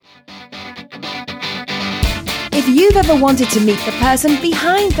If you've ever wanted to meet the person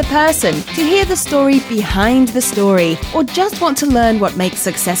behind the person, to hear the story behind the story, or just want to learn what makes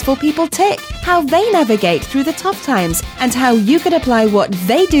successful people tick, how they navigate through the tough times, and how you could apply what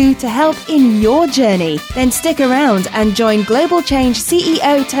they do to help in your journey, then stick around and join Global Change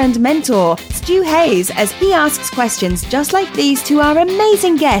CEO turned mentor, Stu Hayes, as he asks questions just like these to our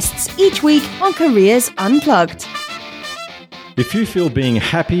amazing guests each week on Careers Unplugged. If you feel being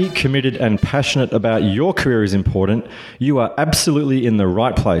happy, committed and passionate about your career is important, you are absolutely in the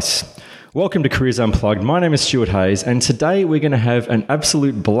right place. Welcome to Careers Unplugged. My name is Stuart Hayes, and today we're going to have an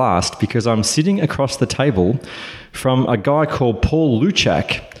absolute blast because I'm sitting across the table from a guy called Paul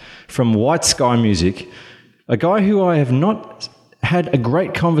Luczak from White Sky Music, a guy who I have not had a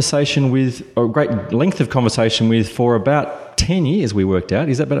great conversation with, or a great length of conversation with, for about 10 years, we worked out.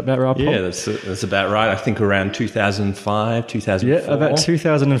 Is that about right, Paul? Yeah, that's about right. I think around 2005, 2004. Yeah, about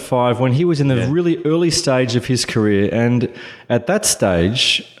 2005, when he was in the really early stage of his career. And at that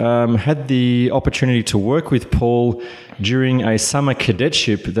stage, had the opportunity to work with Paul during a summer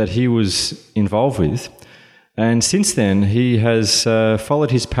cadetship that he was involved with. And since then, he has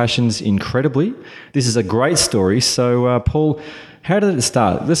followed his passions incredibly. This is a great story. So, Paul, how did it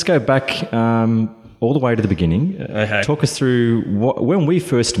start? Let's go back all the way to the beginning. Okay. Talk us through when we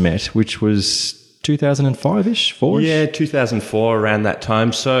first met, which was 2005-ish, 4-ish? Yeah, 2004, around that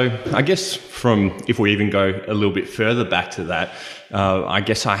time. So I guess if we even go a little bit further back to that, I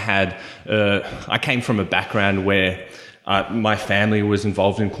guess I came from a background where my family was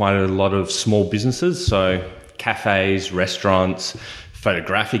involved in quite a lot of small businesses. So cafes, restaurants,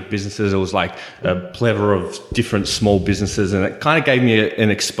 photographic businesses. It was like a plethora of different small businesses, and it kind of gave me an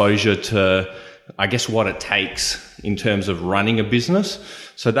exposure to, I guess, what it takes in terms of running a business.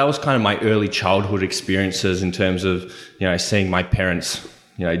 So that was kind of my early childhood experiences in terms of, seeing my parents,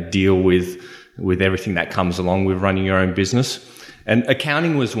 deal with everything that comes along with running your own business. And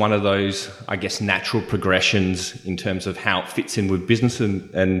accounting was one of those, I guess, natural progressions in terms of how it fits in with business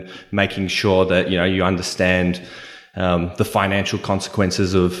and making sure that, you understand the financial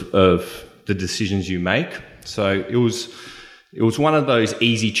consequences of the decisions you make. So it was one of those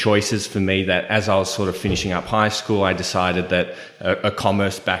easy choices for me that as I was sort of finishing up high school, I decided that a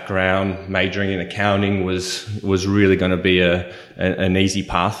commerce background, majoring in accounting was really going to be an easy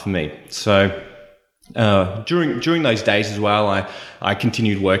path for me. So during those days as well, I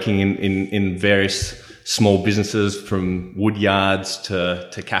continued working in various small businesses, from wood yards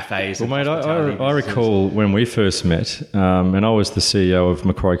to cafes. Well, mate, I recall when we first met, and I was the CEO of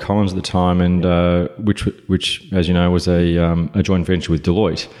Macquarie Collins at the time, and which, as you know, was a joint venture with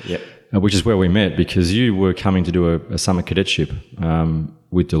Deloitte. Yep. Which is where we met, because you were coming to do a summer cadetship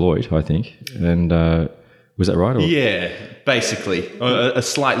with Deloitte, I think, and. Was that right? Or? Yeah, basically. A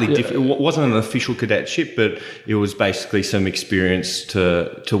slightly different... It wasn't an official cadetship, but it was basically some experience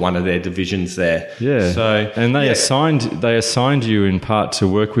to one of their divisions there. Yeah. And they assigned you in part to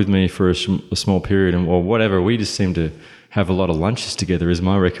work with me for a small period, or whatever. We just seemed to have a lot of lunches together, is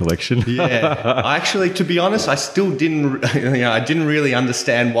my recollection. Yeah. Actually, to be honest, I still didn't really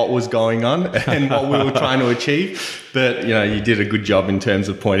understand what was going on and what we were trying to achieve. But, you did a good job in terms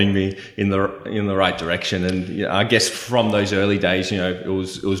of pointing me in the right direction. And I guess from those early days, it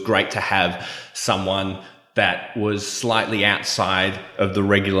was great to have someone that was slightly outside of the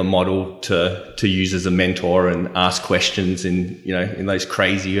regular model to use as a mentor and ask questions in those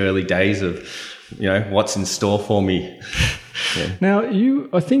crazy early days of, what's in store for me. Yeah. Now,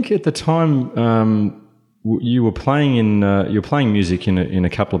 I think at the time, you were playing music in a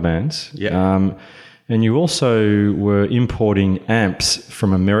couple of bands. Yeah. And you also were importing amps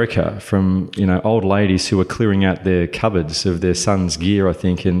from America, from old ladies who were clearing out their cupboards of their son's gear, I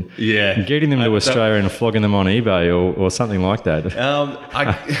think, and getting them to Australia and flogging them on eBay or something like that.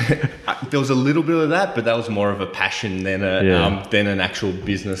 There was a little bit of that, but that was more of a passion than an actual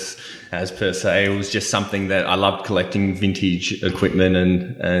business as per se. It was just something that I loved, collecting vintage equipment,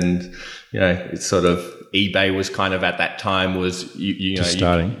 and it's sort of, eBay was kind of at that time was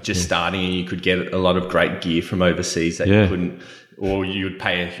starting, and you could get a lot of great gear from overseas that you couldn't, or you would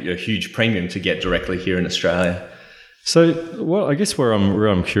pay a huge premium to get directly here in Australia. So, well, I guess where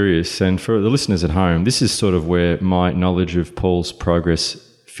I'm curious, and for the listeners at home, this is sort of where my knowledge of Paul's progress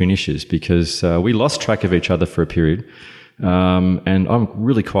finishes, because we lost track of each other for a period. And I'm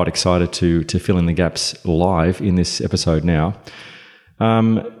really quite excited to fill in the gaps live in this episode now.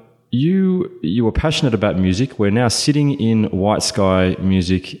 You were passionate about music. We're now sitting in White Sky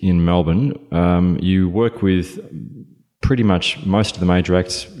Music in Melbourne. You work with pretty much most of the major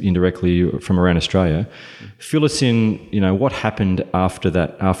acts indirectly from around Australia. Fill us in, what happened after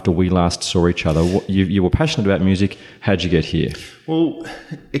that, after we last saw each other. You were passionate about music. How'd you get here? Well,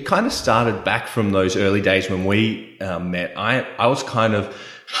 it kind of started back from those early days when we met. I was kind of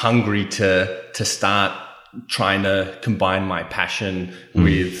hungry to start trying to combine my passion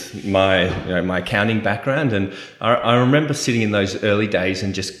with my accounting background. And I remember sitting in those early days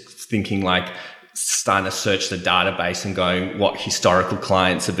and just thinking starting to search the database and going, what historical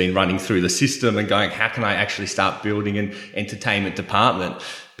clients have been running through the system, and going, how can I actually start building an entertainment department?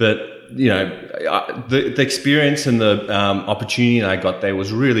 But, the experience and the opportunity I got there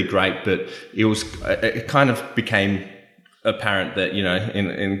was really great, but it kind of became apparent that,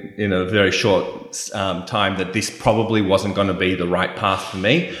 in a very short time, that this probably wasn't going to be the right path for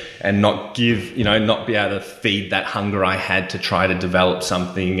me, and not be able to feed that hunger I had to try to develop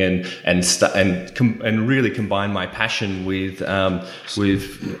something and really combine my passion with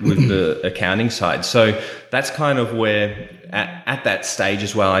the accounting side. So that's kind of where at that stage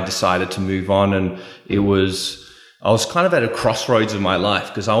as well, I decided to move on, and I was kind of at a crossroads of my life,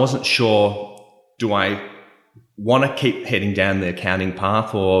 because I wasn't sure, do I want to keep heading down the accounting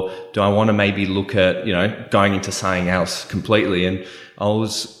path, or do I want to maybe look at, going into something else completely? And I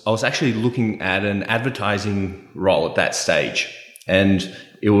was actually looking at an advertising role at that stage. And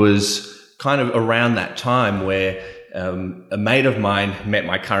it was kind of around that time where a mate of mine met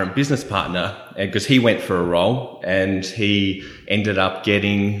my current business partner, because he went for a role and he ended up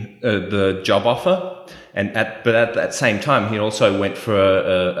getting the job offer. But at that same time, he also went for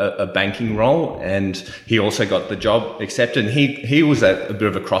a banking role, and he also got the job accepted. And he was at a bit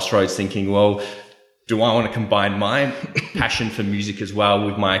of a crossroads, thinking, well, do I want to combine my passion for music as well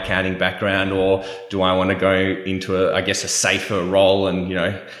with my accounting background, or do I want to go into a safer role and,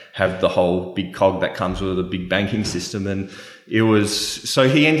 have the whole big cog that comes with a big banking system? And so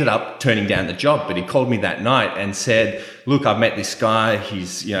he ended up turning down the job, but he called me that night and said, look, I've met this guy.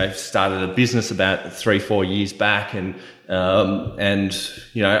 He's, started a business about 3-4 years back. And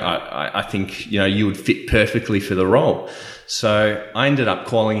I think, you would fit perfectly for the role. So I ended up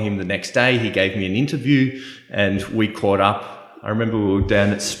calling him the next day. He gave me an interview and we caught up. I remember we were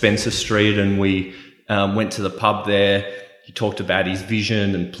down at Spencer Street and we went to the pub there. He talked about his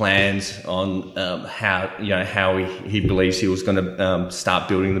vision and plans on how he believes he was going to start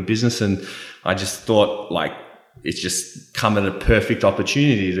building the business. And I just thought, it's just come at a perfect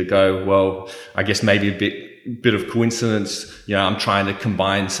opportunity to go, well, I guess maybe a bit of coincidence. I'm trying to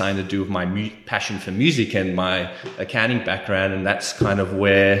combine something to do with my passion for music and my accounting background. And that's kind of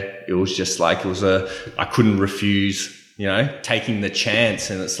where it was just I couldn't refuse taking the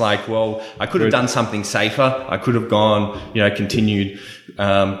chance. And it's well, I could have done something safer. I could have gone, continued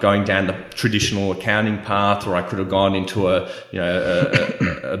going down the traditional accounting path, or I could have gone into a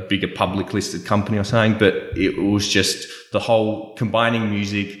bigger public listed company or something. But it was just the whole combining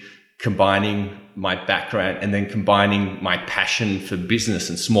music, combining my background, and then combining my passion for business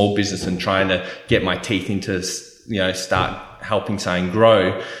and small business and trying to get my teeth into, start helping something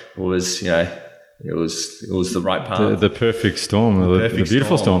grow was, it was the right path. The perfect storm, the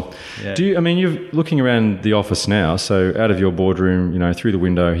beautiful storm. Yeah. You're looking around the office now, so out of your boardroom, through the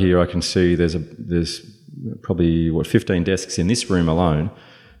window here, I can see there's probably 15 desks in this room alone.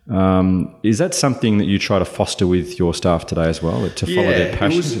 Is that something that you try to foster with your staff today as well, to follow their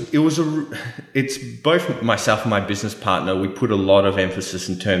passion? It's both myself and my business partner. We put a lot of emphasis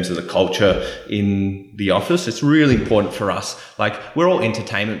in terms of the culture in the office. It's really important for us. We're all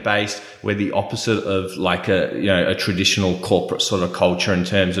entertainment based. We're the opposite of a traditional corporate sort of culture in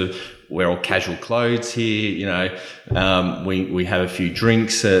terms of we're all casual clothes here. We have a few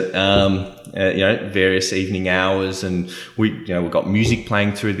drinks at various evening hours, and we've got music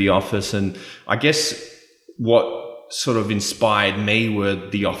playing through the office. And I guess what sort of inspired me were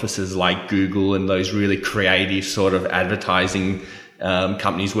the offices like Google and those really creative sort of advertising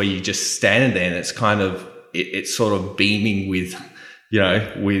companies where you just stand there and it's kind of it's sort of beaming with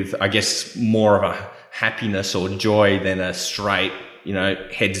I guess more of a happiness or joy than a straight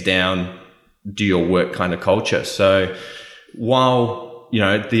heads down, do your work kind of culture. So while,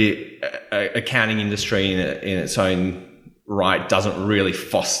 the accounting industry in its own right doesn't really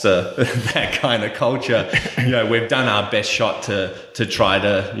foster that kind of culture, we've done our best shot to try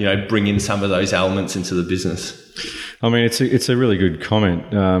to bring in some of those elements into the business. I mean, it's a really good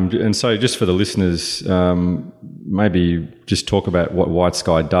comment. And so just for the listeners, maybe just talk about what White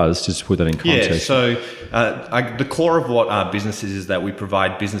Sky does, just to put that in context. Yeah, so the core of what our business is that we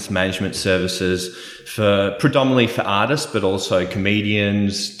provide business management services predominantly for artists, but also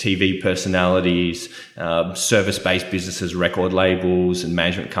comedians, TV personalities, service-based businesses, record labels and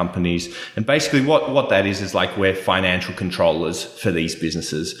management companies. And basically what that is like we're financial controllers for these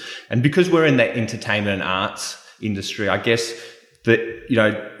businesses. And because we're in that entertainment and arts industry, I guess that,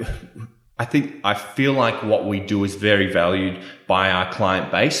 I feel like what we do is very valued by our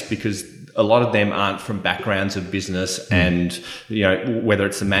client base because a lot of them aren't from backgrounds of business and, whether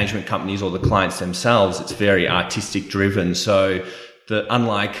it's the management companies or the clients themselves, it's very artistic driven. So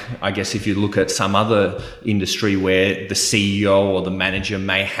unlike, I guess, if you look at some other industry where the CEO or the manager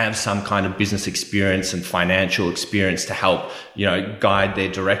may have some kind of business experience and financial experience to help, guide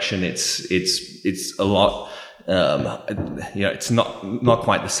their direction, it's a lot. It's not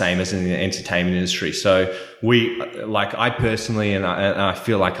quite the same as in the entertainment industry. So I personally, and I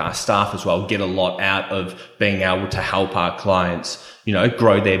feel like our staff as well, get a lot out of being able to help our clients,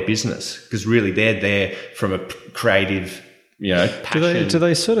 grow their business because really they're there from a creative, passion. Do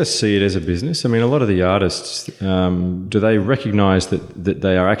they sort of see it as a business? I mean, a lot of the artists, do they recognise that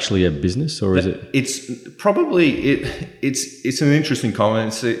they are actually a business, or is it? It's probably it's an interesting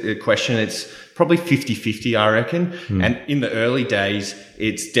comment. It's a question. It's probably 50-50, I reckon. And in the early days,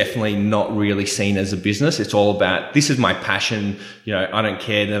 it's definitely not really seen as a business. It's all about, this is my passion. I don't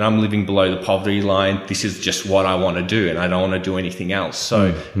care that I'm living below the poverty line. This is just what I want to do and I don't want to do anything else.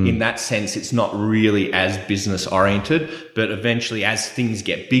 So in that sense, it's not really as business oriented, but eventually as things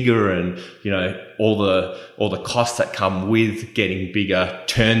get bigger and, all the costs that come with getting bigger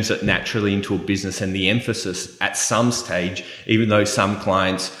turns it naturally into a business. And the emphasis at some stage, even though some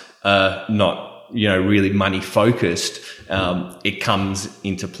clients are not, really money focused, it comes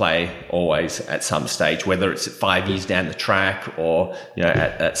into play always at some stage, whether it's 5 years down the track or,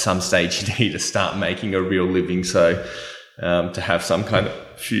 at some stage you need to start making a real living. So, to have some kind of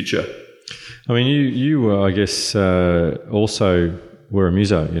future. I mean, you I guess, also were a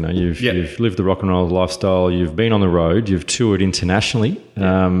muso, you've lived the rock and roll lifestyle, you've been on the road, you've toured internationally.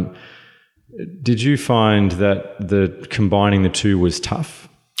 Yeah. Did you find that combining the two was tough?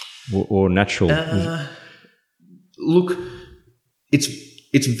 Or natural? Look,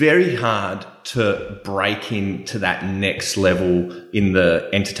 it's very hard to break into that next level in the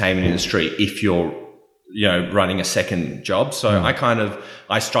entertainment industry if you're, running a second job. So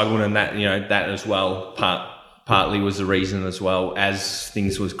I struggled in that, that as well. Partly was the reason as well as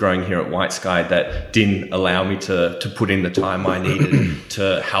things was growing here at White Sky that didn't allow me to put in the time I needed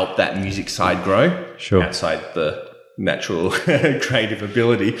to help that music side grow outside the natural creative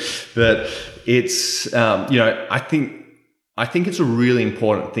ability. But it's I think it's a really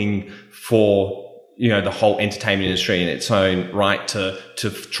important thing for the whole entertainment industry in its own right to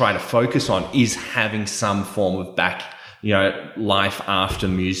try to focus on is having some form of life after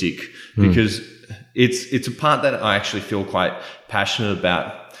music, because it's a part that I actually feel quite passionate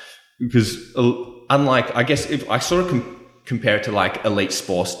about, because unlike, I guess, if I sort of compare it to like elite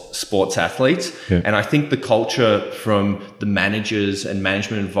sports athletes. Yeah. And I think the culture from the managers and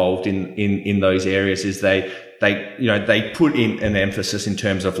management involved in those areas is they put in an emphasis in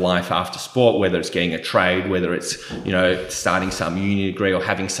terms of life after sport, whether it's getting a trade, whether it's, starting some uni degree or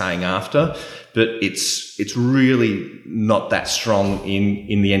having something after. But it's really not that strong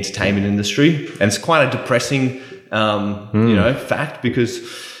in the entertainment industry. And it's quite a depressing, fact, because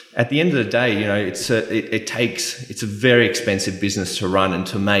at the end of the day, it's a very expensive business to run and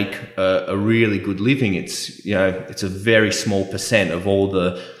to make a really good living. It's a very small percent of all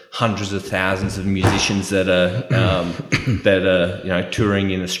the hundreds of thousands of musicians that are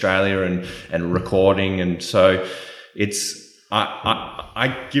touring in Australia and recording. And so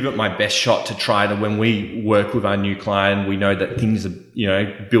I give it my best shot to try to, when we work with our new client, we know that things are,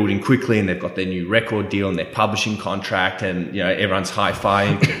 building quickly and they've got their new record deal and their publishing contract and, everyone's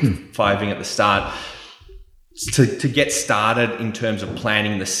high-fiving at the start. To get started in terms of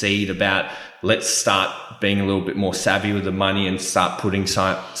planting the seed about, let's start being a little bit more savvy with the money and start putting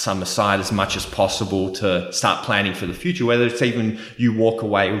some aside as much as possible to start planning for the future, whether it's even you walk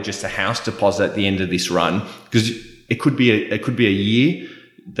away with just a house deposit at the end of this run, because it could be a year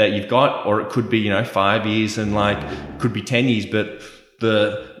that you've got, or it could be 5 years, and it could be 10 years. But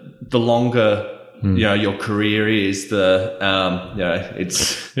the longer your career is, it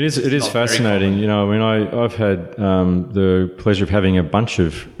is fascinating. I've had the pleasure of having a bunch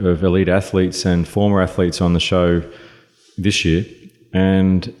of elite athletes and former athletes on the show this year,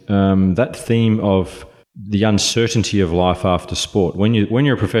 and that theme of the uncertainty of life after sport. When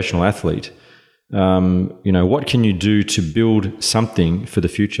you're a professional athlete, what can you do to build something for the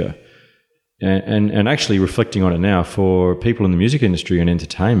future? And actually reflecting on it now, for people in the music industry and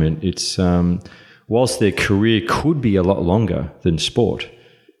entertainment, it's whilst their career could be a lot longer than sport,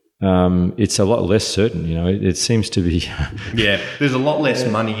 it's a lot less certain. It seems to be. Yeah, there's a lot less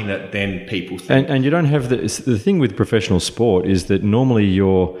money in it than people think. And you don't have the thing with professional sport is that normally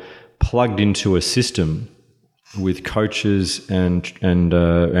you're plugged into a system with coaches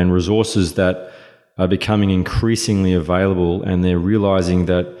and resources that are becoming increasingly available, and they're realizing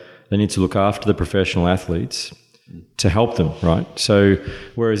that they need to look after the professional athletes to help them, right? So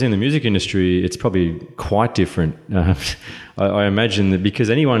whereas in the music industry, it's probably quite different. I imagine that because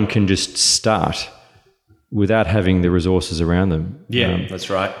anyone can just start without having the resources around them. Yeah, that's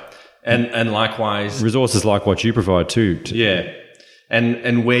right. And likewise, resources like what you provide too. Yeah.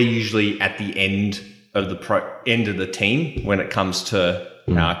 And we're usually at the end of the team when it comes to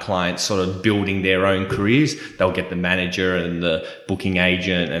our clients sort of building their own careers. They'll get the manager and the booking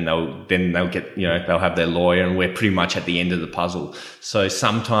agent, and they'll get, they'll have their lawyer, and we're pretty much at the end of the puzzle. So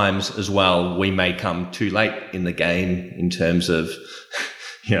sometimes as well, we may come too late in the game in terms of,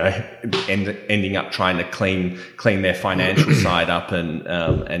 ending up trying to clean their financial side up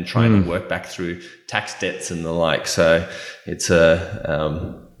and trying to work back through tax debts and the like. So it's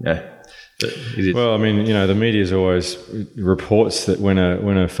Well, I mean, the media always reports that when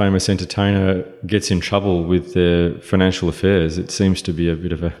a famous entertainer gets in trouble with their financial affairs, it seems to be a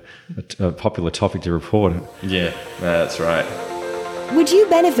bit of a popular topic to report. Yeah, that's right. Would you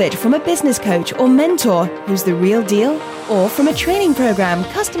benefit from a business coach or mentor who's the real deal? Or from a training program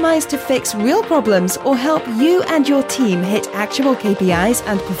customized to fix real problems or help you and your team hit actual KPIs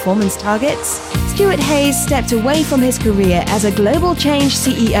and performance targets? Stuart Hayes stepped away from his career as a global change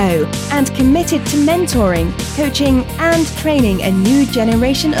CEO and committed to mentoring, coaching, and training a new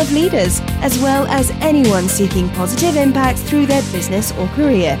generation of leaders, as well as anyone seeking positive impact through their business or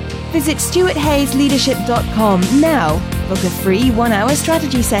career. Visit stuarthayesleadership.com now. Book a free 1-hour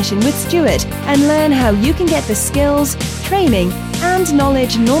strategy session with Stuart and learn how you can get the skills, training, and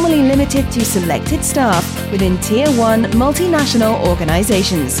knowledge normally limited to selected staff within Tier 1 multinational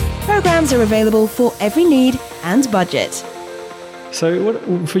organizations. Programs are available for every need and budget. So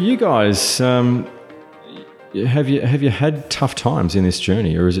for you guys, have you had tough times in this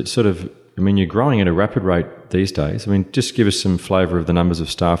journey, or is it sort of, you're growing at a rapid rate these days. just give us some flavour of the numbers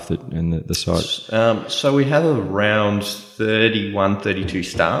of staff and the site. So we have around 31, 32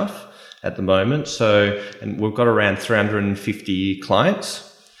 staff at the moment. And we've got around 350 clients,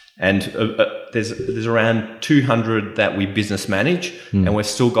 and there's around 200 that we business manage, and we've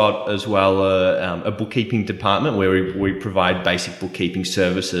still got as well a bookkeeping department where we provide basic bookkeeping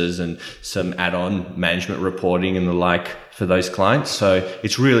services and some add-on management reporting and the like for those clients. So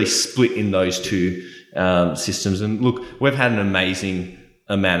it's really split in those two systems. And look, we've had an amazing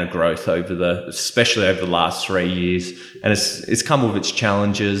amount of growth especially over the last 3 years, and it's come with its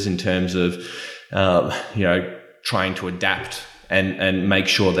challenges in terms of trying to adapt and make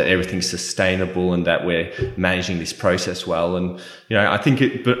sure that everything's sustainable and that we're managing this process well. And I think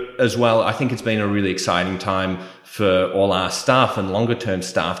it's been a really exciting time for all our staff and longer term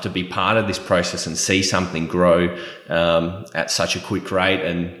staff to be part of this process and see something grow at such a quick rate.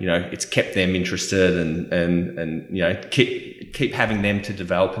 And it's kept them interested and keep having them to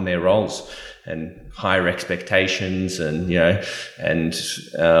develop in their roles and higher expectations, and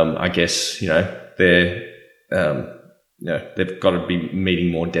I guess they've got to be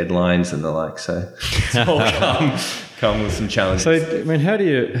meeting more deadlines and the like. So it's all come with some challenges. So, how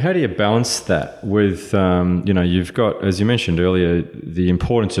do you balance that with, you've got, as you mentioned earlier, the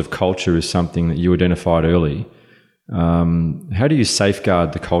importance of culture is something that you identified early. How do you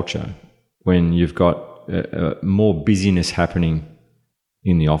safeguard the culture when you've got more busyness happening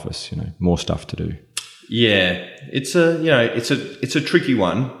in the office? More stuff to do. Yeah, it's a tricky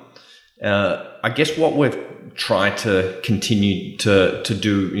one. I guess what we've tried to continue to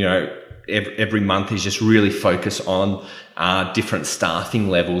do, every month is just really focus on different staffing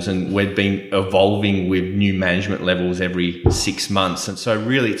levels, and we've been evolving with new management levels every 6 months. And so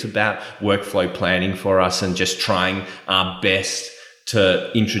really it's about workflow planning for us and just trying our best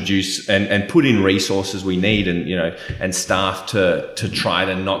to introduce and put in resources we need and staff to try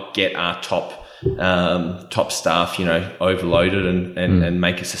to not get our top staff, overloaded and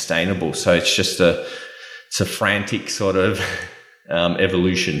make it sustainable. So it's just a frantic sort of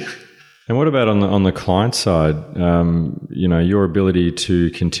evolution. And what about on the client side? Your ability to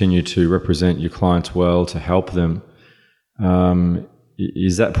continue to represent your clients well, to help them.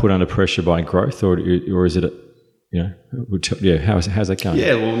 is that put under pressure by growth, or is it, how's that going?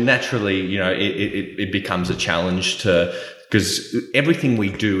 Yeah, well, naturally, it becomes a challenge because everything we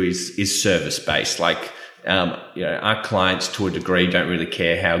do is service based. Like, our clients to a degree don't really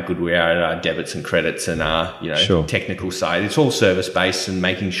care how good we are at our debits and credits and our, Sure. technical side. It's all service based and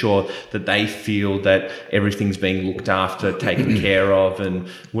making sure that they feel that everything's being looked after, taken care of. And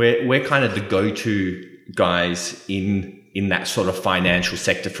we're kind of the go-to guys in that sort of financial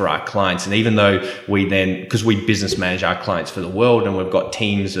sector for our clients. And even though because we business manage our clients for the world, and we've got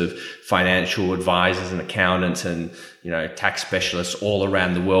teams of financial advisors and accountants and, tax specialists all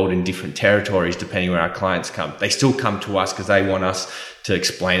around the world in different territories, depending where our clients come, they still come to us because they want us to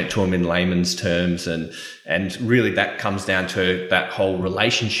explain it to them in layman's terms. And really that comes down to that whole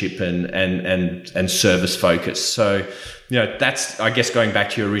relationship and service focus. So, that's, I guess, going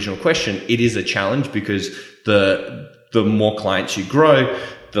back to your original question, it is a challenge because the more clients you grow,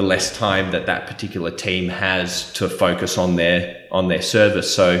 the less time that particular team has to focus on their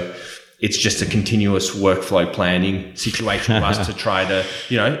service. So it's just a continuous workflow planning situation for us to try to,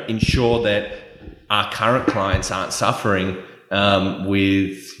 ensure that our current clients aren't suffering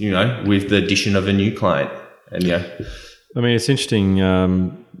with the addition of a new client. And I mean, it's interesting.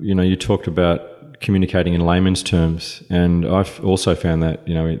 You talked about communicating in layman's terms, and I've also found that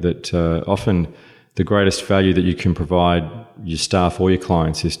that often the greatest value that you can provide your staff or your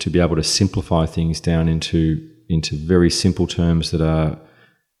clients is to be able to simplify things down into very simple terms that are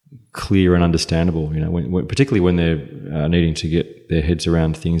clear and understandable. Particularly when they're needing to get their heads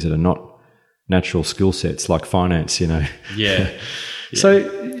around things that are not natural skill sets like finance. Yeah. So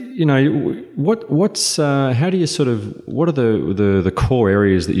what's how do you what are the core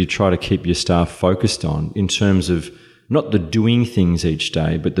areas that you try to keep your staff focused on in terms of not the doing things each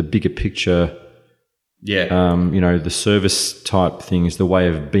day, but the bigger picture? Yeah. The service type things, the way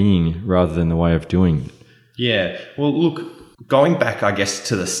of being rather than the way of doing. Yeah. Well, look, going back, I guess,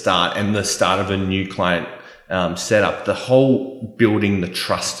 to the start and the start of a new client setup, the whole building the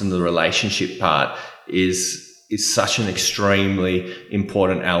trust and the relationship part is such an extremely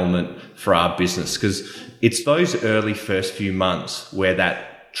important element for our business, because it's those early first few months where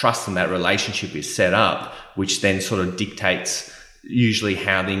that trust and that relationship is set up, which then sort of dictates usually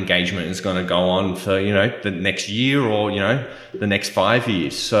how the engagement is going to go on for, the next year or, the next 5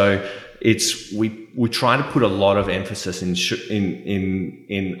 years. So we try to put a lot of emphasis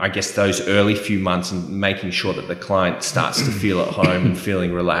in I guess those early few months and making sure that the client starts to feel at home and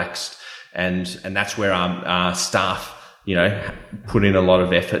feeling relaxed. And that's where our staff, put in a lot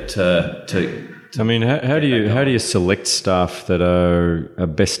of effort to I mean, how do you select staff that are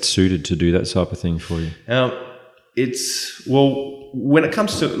best suited to do that type of thing for you? When it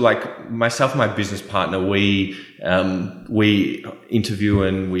comes to like myself and my business partner, we interview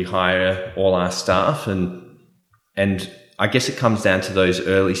and we hire all our staff, and I guess it comes down to those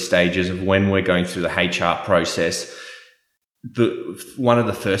early stages of when we're going through the HR process. One of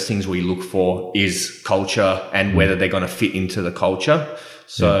the first things we look for is culture and whether they're going to fit into the culture.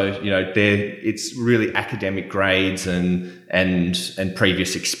 So, it's really academic grades and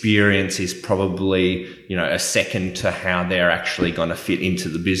previous experience is probably, a second to how they're actually going to fit into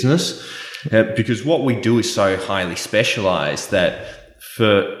the business. Because what we do is so highly specialized that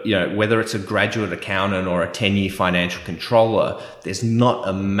for, whether it's a graduate accountant or a 10-year financial controller, there's not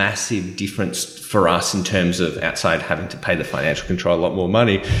a massive difference for us in terms of, outside having to pay the financial controller a lot more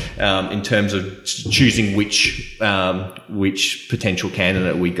money, in terms of choosing which potential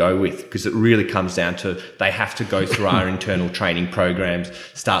candidate we go with, because it really comes down to they have to go through our internal training programs,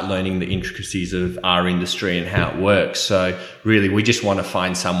 start learning the intricacies of our industry and how it works. So really, we just want to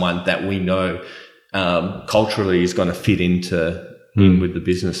find someone that we know culturally is going to fit in with the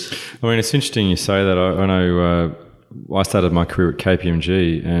business. I mean, it's interesting you say that. I know I started my career at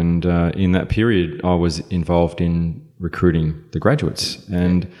KPMG, and in that period I was involved in recruiting the graduates.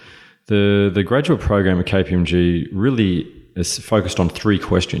 And the graduate program at KPMG really is focused on 3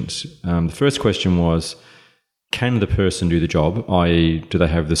 questions. The first question was, can the person do the job, i.e. do they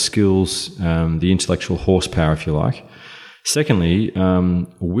have the skills, the intellectual horsepower, if you like? Secondly,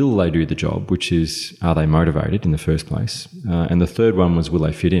 will they do the job, which is, are they motivated in the first place? And the third one was, will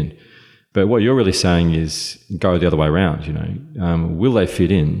they fit in? But what you're really saying is go the other way around, will they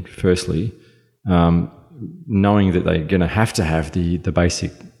fit in, firstly, knowing that they're going to have the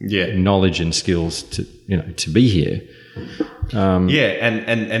basic knowledge and skills to be here. And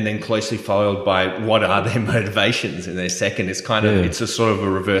then closely followed by what are their motivations in their second. It's kind of, it's a sort of a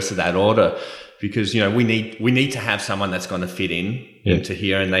reverse of that order. Because, we need to have someone that's going to fit into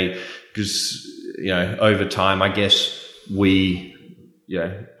here. And because, over time, I guess we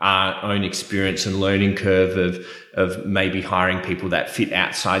our own experience and learning curve of maybe hiring people that fit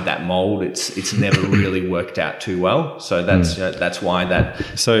outside that mold, it's never really worked out too well. So that's why that.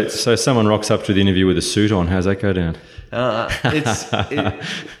 So someone rocks up to the interview with a suit on. How's that go down?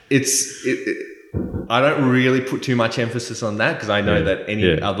 I don't really put too much emphasis on that because I know that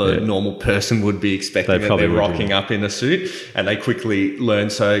any other normal person would be expecting that they're rocking up in a suit, and they quickly learn.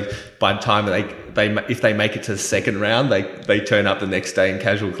 So by the time if they make it to the second round, they turn up the next day in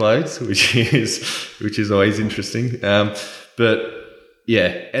casual clothes, which is always interesting. But yeah,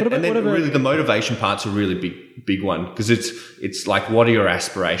 and then really the motivation part's a really big one because it's like, what are your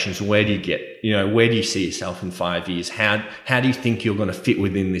aspirations? Where do you see yourself in 5 years? How do you think you're going to fit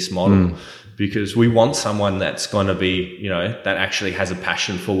within this model? Because we want someone that's going to be, that actually has a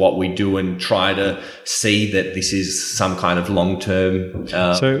passion for what we do and try to see that this is some kind of long-term.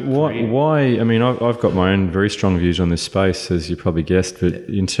 So why? I mean, I've got my own very strong views on this space, as you probably guessed. But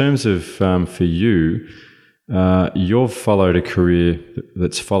in terms of for you, you've followed a career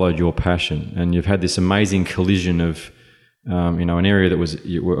that's followed your passion, and you've had this amazing collision of, an area that was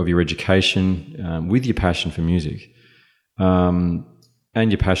of your education with your passion for music. And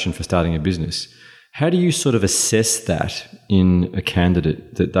your passion for starting a business. How do you sort of assess that in a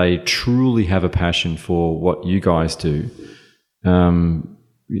candidate, that they truly have a passion for what you guys do? So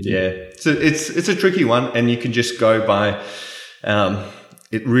it's a tricky one, and you can just go by.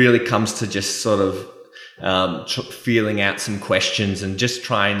 It really comes to just sort of feeling out some questions and just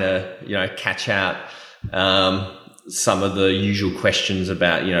trying to catch out some of the usual questions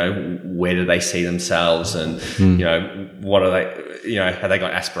about where do they see themselves, and what are they. Have they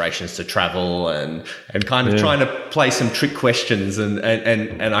got aspirations to travel, and kind of trying to play some trick questions, and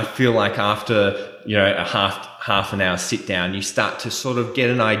I feel like after a half an hour sit down, you start to sort of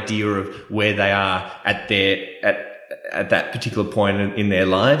get an idea of where they are at that particular point in their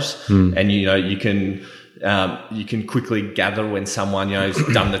lives, and you can quickly gather when someone has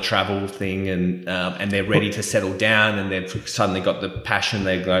done the travel thing and they're ready to settle down, and they've suddenly got the passion.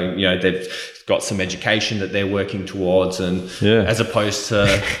 They're going, they've got some education that they're working towards, and as opposed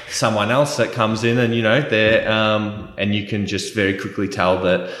to someone else that comes in and they're and you can just very quickly tell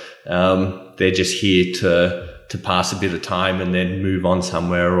that they're just here to pass a bit of time and then move on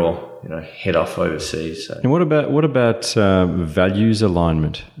somewhere, or head off overseas. So. And what about values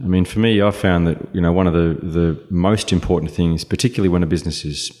alignment? I mean, for me, I've found that one of the most important things, particularly when a business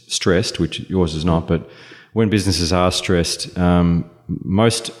is stressed, which yours is not, but when businesses are stressed,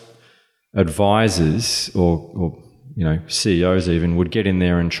 most advisors or CEOs even would get in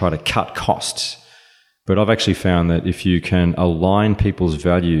there and try to cut costs. But I've actually found that if you can align people's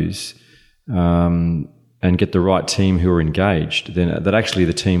values and get the right team who are engaged, then that actually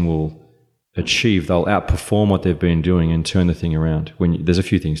the team will they'll outperform what they've been doing and turn the thing around. There's a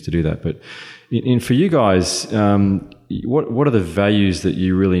few things to do that, but for you guys, what are the values that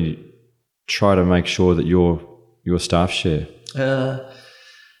you really try to make sure that your staff share?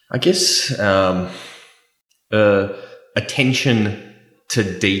 I guess attention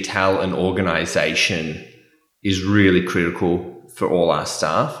to detail and organisation is really critical for all our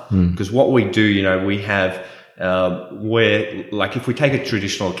staff, because what we do, we have where, like, if we take a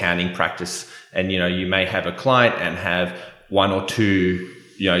traditional accounting practice, and you may have a client and have one or two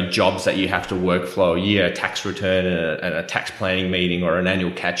jobs that you have to work for a year, a tax return and a tax planning meeting or an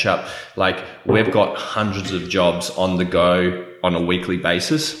annual catch up. Like, we've got hundreds of jobs on the go on a weekly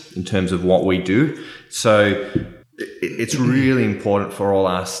basis in terms of what we do. So it's really important for all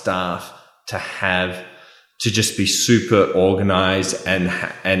our staff to just be super organized and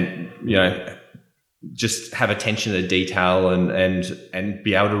just have attention to detail and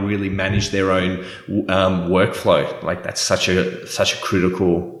be able to really manage their own workflow. Like, that's such a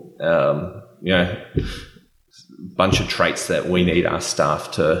critical bunch of traits that we need our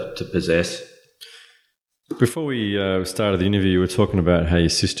staff to possess. Before we started the interview, you were talking about how your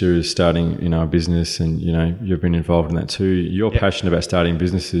sister is starting a business, and you've been involved in that too. You're passionate about starting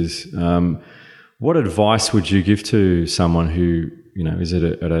businesses. What advice would you give to someone who is at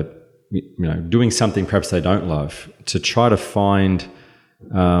a doing something perhaps they don't love, to try to find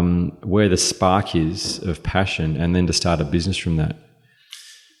where the spark is of passion, and then to start a business from that?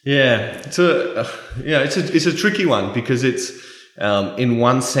 Yeah, it's a tricky one, because it's in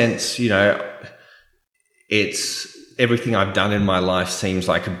one sense, it's everything I've done in my life seems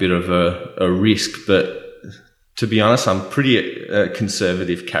like a bit of a risk, but to be honest, I'm pretty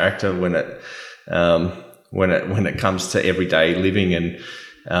conservative character when it comes to everyday living, and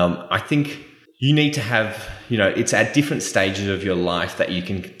I think you need to have it's at different stages of your life that you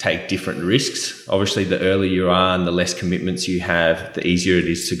can take different risks. Obviously, the earlier you are and the less commitments you have, the easier it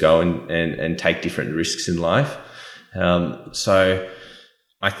is to go and take different risks in life. So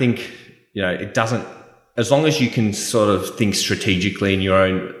I think, it doesn't, as long as you can sort of think strategically in your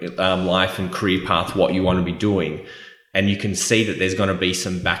own life and career path, what you want to be doing, and you can see that there's going to be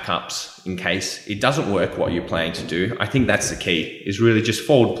some backups in case it doesn't work what you're planning to do. I think that's the key, is really just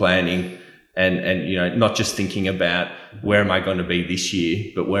forward planning and not just thinking about where am I going to be this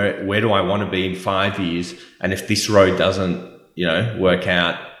year, but where do I want to be in 5 years? And if this road doesn't, work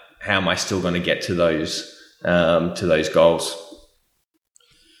out, how am I still going to get to those goals?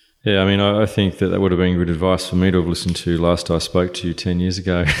 Yeah, I mean, I think that would have been good advice for me to have listened to last I spoke to you 10 years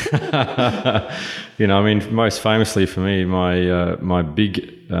ago. Most famously for me, my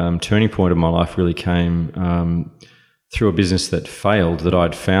big turning point of my life really came through a business that failed that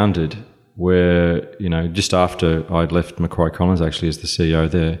I'd founded, where, just after I'd left Macquarie Collins actually as the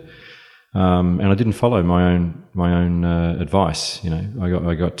CEO there, and I didn't follow my own advice.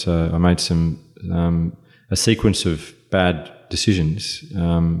 I made a sequence of bad decisions,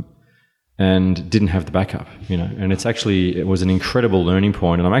 and didn't have the backup, and it was an incredible learning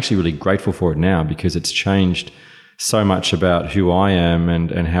point, and I'm actually really grateful for it now because it's changed so much about who I am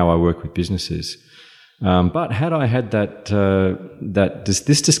and how I work with businesses. But had I had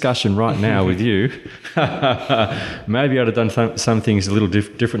this discussion right now with you, maybe I'd have done some things a little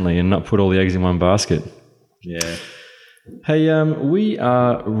differently and not put all the eggs in one basket. Yeah. Hey, we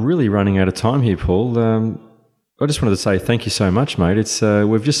are really running out of time here, Paul. I just wanted to say thank you so much, mate.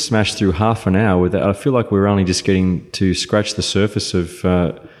 We've just smashed through half an hour with that. I feel like we're only just getting to scratch the surface of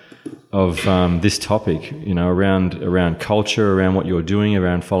this topic, around culture, around what you're doing,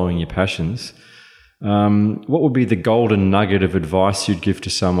 around following your passions. What would be the golden nugget of advice you'd give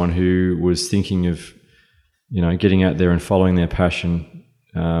to someone who was thinking of, getting out there and following their passion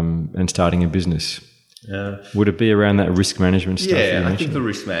and starting a business? Would it be around that risk management stuff? Yeah, I think the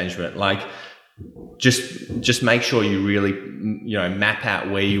risk management, just make sure you really, map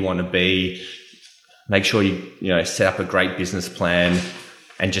out where you want to be. Make sure you, set up a great business plan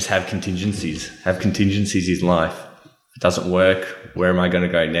and just have contingencies. Have contingencies in life. If it doesn't work, where am I going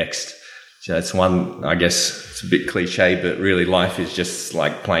to go next? So it's one, I guess it's a bit cliche, but really life is just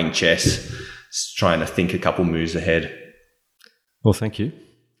like playing chess, just trying to think a couple moves ahead. Well, thank you.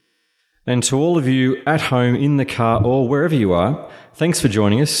 And to all of you at home, in the car, or wherever you are, thanks for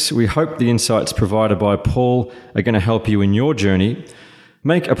joining us. We hope the insights provided by Paul are going to help you in your journey.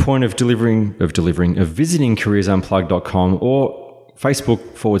 Make a point of visiting careersunplugged.com or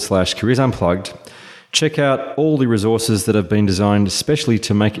Facebook/Careers Unplugged. Check out all the resources that have been designed especially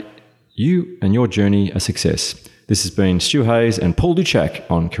to make you and your journey a success. This has been Stu Hayes and Paul Luczak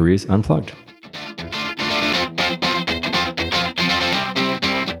on Careers Unplugged.